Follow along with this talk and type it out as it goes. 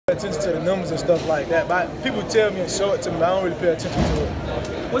attention to the numbers and stuff like that. But people tell me and show it to me, I don't really pay attention to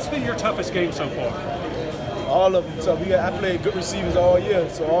it. What's been your toughest game so far? All of them. So I played good receivers all year,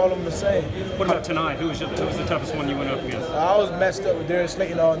 so all of them the same. What about tonight? Who was the toughest one you went up against? I was matched up with Darius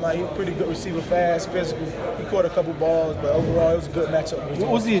Slayton all night. He was a pretty good receiver, fast, physical. He caught a couple balls, but overall it was a good matchup.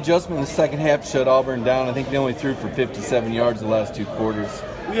 What was the adjustment in the second half to shut Auburn down? I think they only threw for 57 yards the last 2 quarters.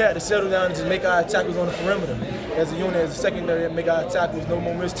 We had to settle down and just make our tackles on the perimeter. As a unit, as a secondary, make our tackles, no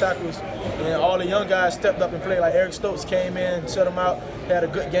more missed tackles. And all the young guys stepped up and played. Like Eric Stokes came in, shut him out, had a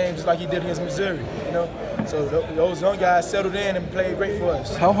good game just like he did against Missouri, you know. So those young guys settled in and played great for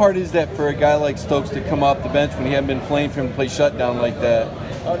us. How hard is that for a guy like Stokes to come off the bench when he hadn't been playing for him to play shutdown like that?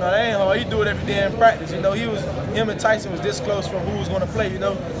 Oh, no, that ain't hard. He do it every day in practice. You know, him and Tyson was this close from who was going to play, you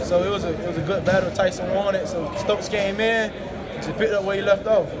know. So it was a good battle. Tyson won it. So Stokes came in, just picked up where he left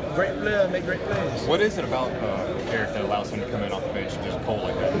off. Great player, make great plays. What is it about Eric that allows him to come in off the bench and just cold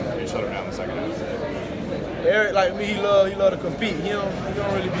like that and shut him down in the second half? Eric, like me, he love to compete. He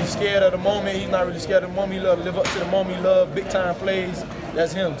don't really be scared of the moment. He's not really scared of the moment. He love to live up to the moment. He love big time plays.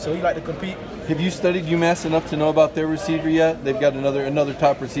 That's him. So he like to compete. Have you studied UMass enough to know about their receiver yet? They've got another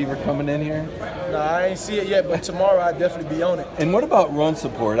top receiver coming in here. Nah, I ain't see it yet, but tomorrow I'll definitely be on it. And what about run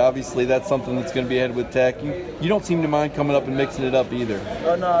support? Obviously, that's something that's going to be ahead with Tech. You don't seem to mind coming up and mixing it up either.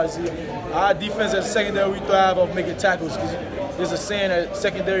 Oh no, see, our defense as a secondary, we thrive off making tackles. There's a saying that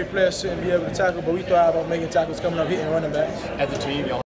secondary players shouldn't be able to tackle, but we thrive off making tackles, coming up, hitting running backs. As a team, y'all